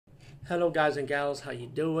Hello guys and gals, how you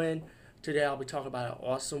doing? Today I'll be talking about an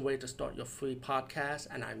awesome way to start your free podcast,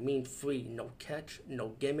 and I mean free, no catch, no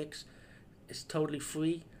gimmicks. It's totally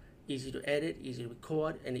free, easy to edit, easy to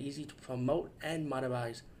record, and easy to promote and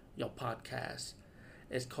monetize your podcast.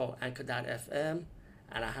 It's called Anchor.fm,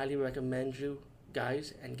 and I highly recommend you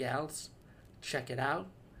guys and gals check it out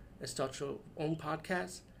and start your own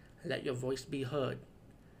podcast and let your voice be heard.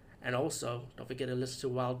 And also, don't forget to listen to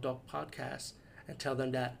Wild Dog Podcast and tell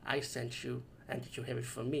them that I sent you and that you hear it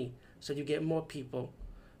from me. So you get more people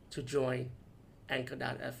to join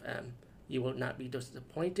Anchor.fm. You will not be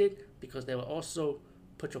disappointed because they will also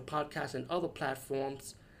put your podcast in other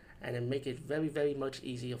platforms and then make it very, very much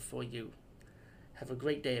easier for you. Have a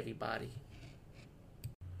great day, everybody.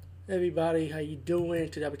 Hey everybody, how you doing?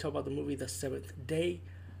 Today I'll be talking about the movie The Seventh Day.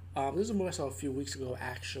 This is a movie I saw a few weeks ago,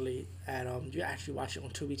 actually, and you actually watch it on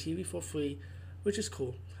Tubi TV for free, which is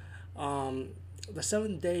cool. The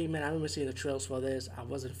Seventh Day, man, I remember seeing the trailers for this. I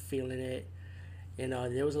wasn't feeling it.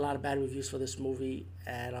 There was a lot of bad reviews for this movie,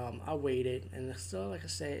 and I waited, and still, like I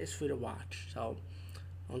said, it's free to watch, so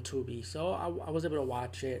on Tubi. So I was able to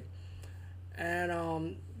watch it,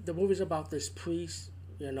 and the movie's about this priest,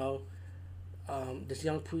 this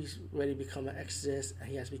young priest ready to become an exorcist, and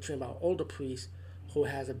he has to be trained by an older priest who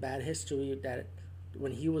has a bad history that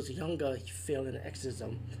when he was younger, he failed in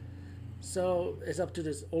exorcism. So it's up to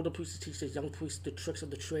this older priest to teach this young priest the tricks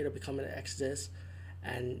of the trade of becoming an exorcist.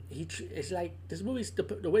 And it's like this movie's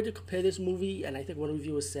the way to compare this movie, and I think one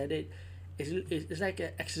reviewer said it's like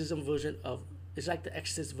an exorcism version of it's like the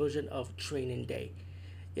exorcist version of Training Day.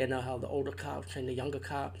 You know how the older cop trained the younger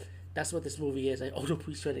cop. That's what this movie is. An older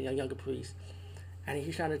priest training a younger priest, and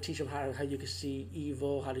he's trying to teach him how you can see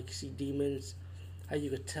evil, how you can see demons, how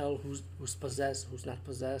you could tell who's possessed, who's not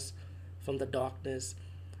possessed from the darkness.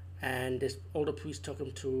 And this older priest took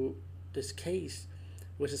him to this case,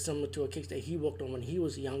 which is similar to a case that he worked on when he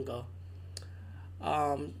was younger.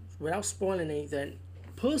 Without spoiling anything,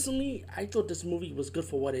 personally, I thought this movie was good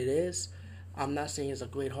for what it is. I'm not saying it's a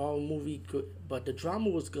great horror movie, but the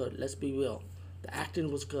drama was good, let's be real. The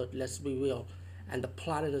acting was good, let's be real. And the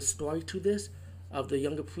plot and the story to this, of the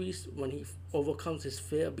younger priest, when he overcomes his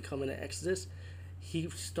fear of becoming an exorcist, he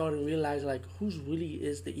started to realize, like, who's really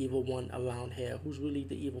is the evil one around here, who's really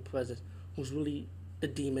the evil presence, who's really the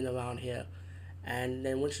demon around here. And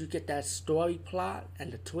then once you get that story plot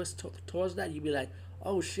and the twist towards that, you be like,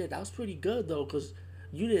 oh shit, that was pretty good though, because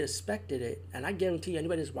you didn't expect it. And I guarantee you,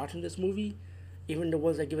 anybody that's watching this movie, even the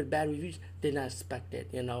ones that give it bad reviews, did not expect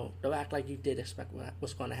it. They'll act like you did expect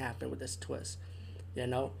what's going to happen with this twist.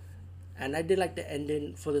 And I did like the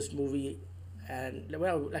ending for this movie. And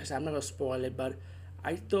well, like I said, I'm not gonna spoil it, but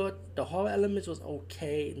I thought the horror elements was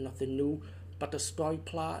okay, nothing new, but the story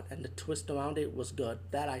plot and the twist around it was good.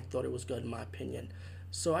 That I thought it was good in my opinion.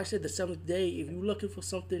 So I said The Seventh Day, if you're looking for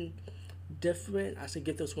something different, I said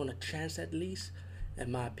give this one a chance at least,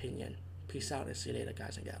 in my opinion. Peace out and see you later,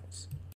 guys and gals.